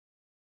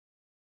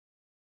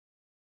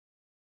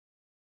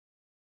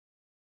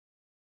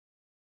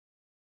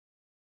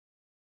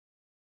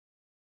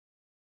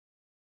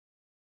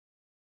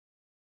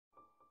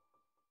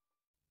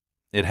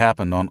It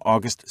happened on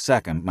August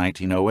 2nd,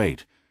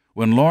 1908,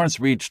 when Lawrence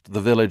reached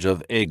the village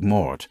of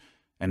Aigues-Mortes,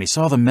 and he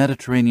saw the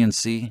Mediterranean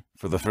Sea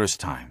for the first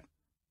time.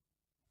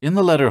 In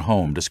the letter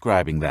home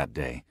describing that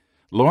day,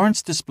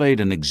 Lawrence displayed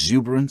an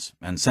exuberance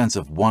and sense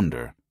of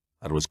wonder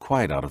that was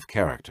quite out of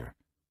character.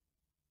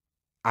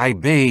 "I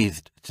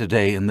bathed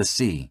today in the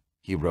sea,"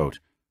 he wrote.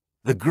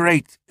 "The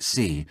great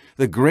sea,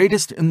 the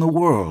greatest in the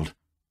world.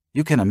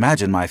 You can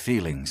imagine my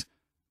feelings.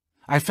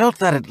 I felt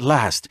that at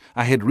last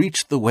I had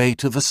reached the way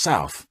to the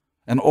south,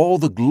 and all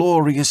the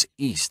glorious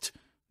east,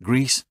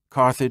 Greece,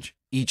 Carthage,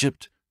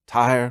 Egypt,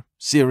 Tyre,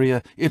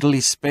 Syria,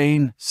 Italy,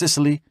 Spain,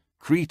 Sicily,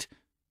 Crete.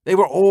 They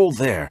were all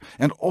there,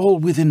 and all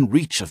within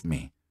reach of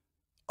me.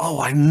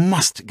 Oh, I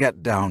must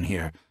get down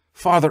here,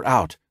 farther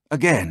out,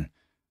 again.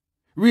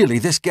 Really,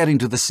 this getting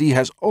to the sea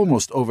has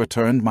almost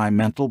overturned my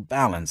mental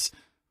balance.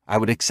 I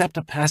would accept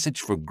a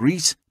passage for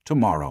Greece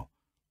tomorrow."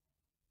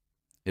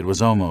 It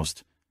was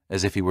almost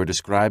as if he were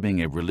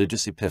describing a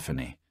religious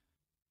epiphany.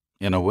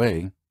 In a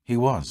way, he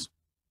was.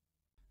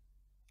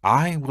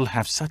 "I will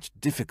have such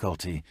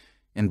difficulty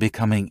in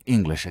becoming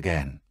English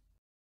again."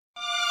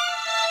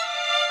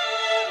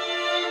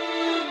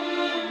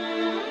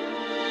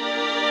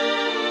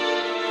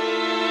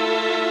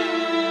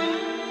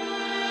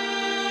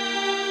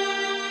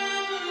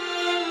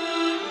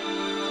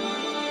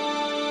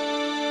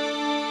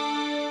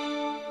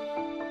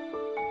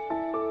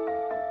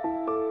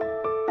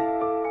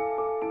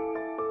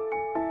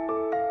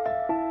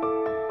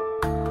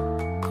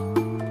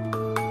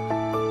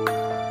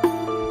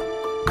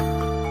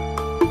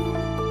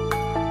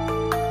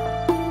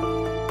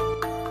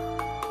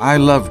 I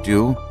loved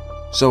you,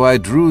 so I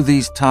drew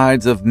these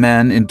tides of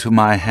men into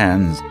my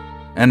hands,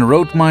 and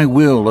wrote my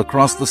will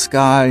across the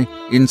sky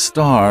in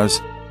stars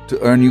to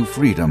earn you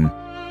freedom,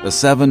 the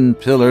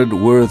seven-pillared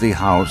worthy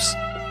house,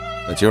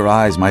 that your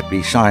eyes might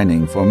be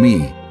shining for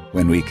me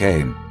when we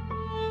came.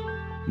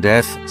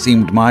 Death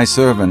seemed my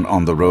servant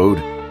on the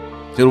road,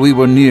 till we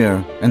were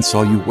near and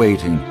saw you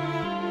waiting,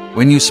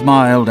 when you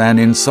smiled, and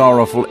in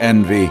sorrowful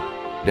envy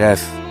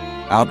Death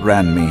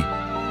outran me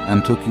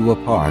and took you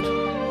apart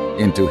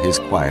into his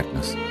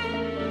quietness.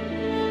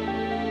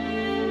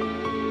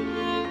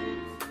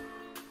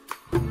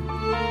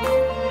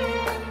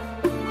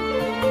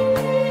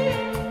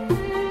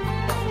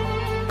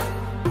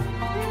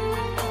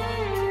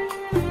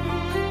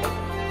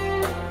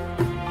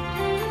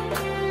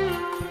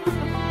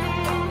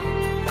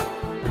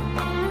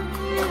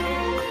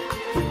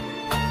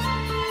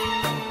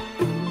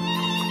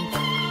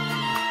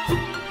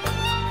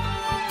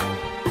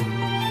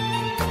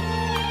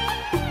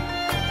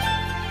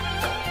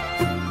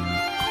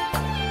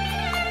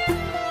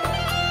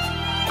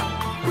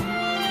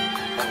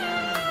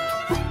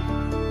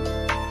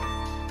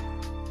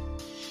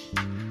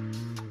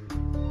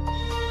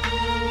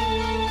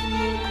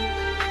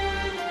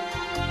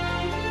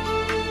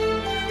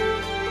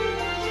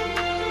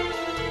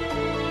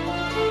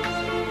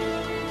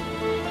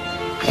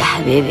 يا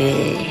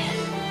حبيبي،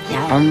 يا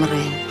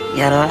عمري،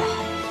 يا روح.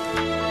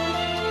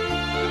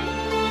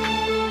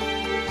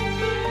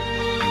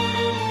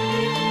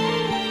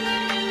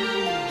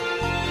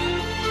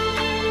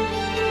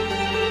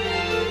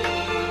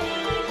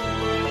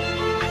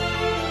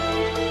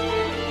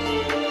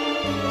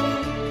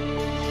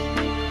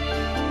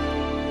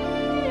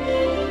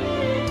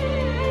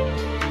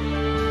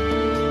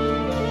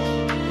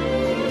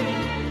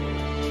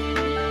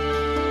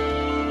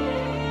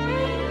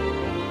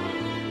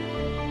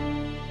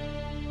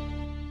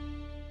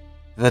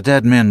 The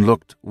dead men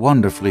looked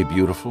wonderfully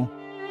beautiful.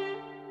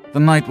 The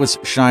night was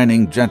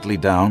shining gently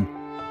down,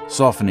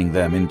 softening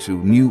them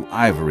into new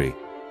ivory,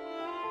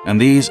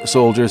 and these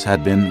soldiers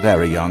had been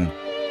very young.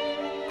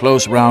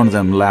 Close round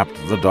them lapped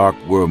the dark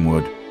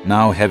wormwood,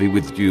 now heavy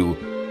with dew,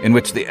 in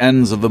which the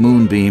ends of the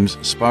moonbeams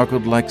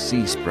sparkled like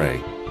sea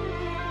spray.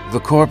 The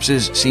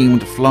corpses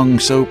seemed flung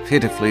so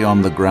pitifully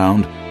on the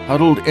ground,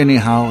 huddled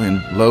anyhow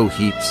in low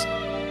heaps.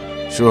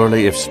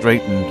 Surely, if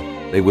straightened,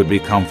 they would be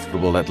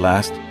comfortable at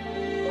last.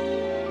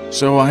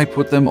 So I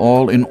put them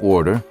all in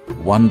order,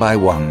 one by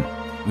one,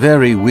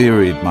 very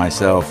wearied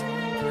myself,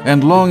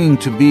 and longing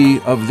to be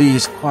of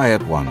these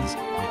quiet ones,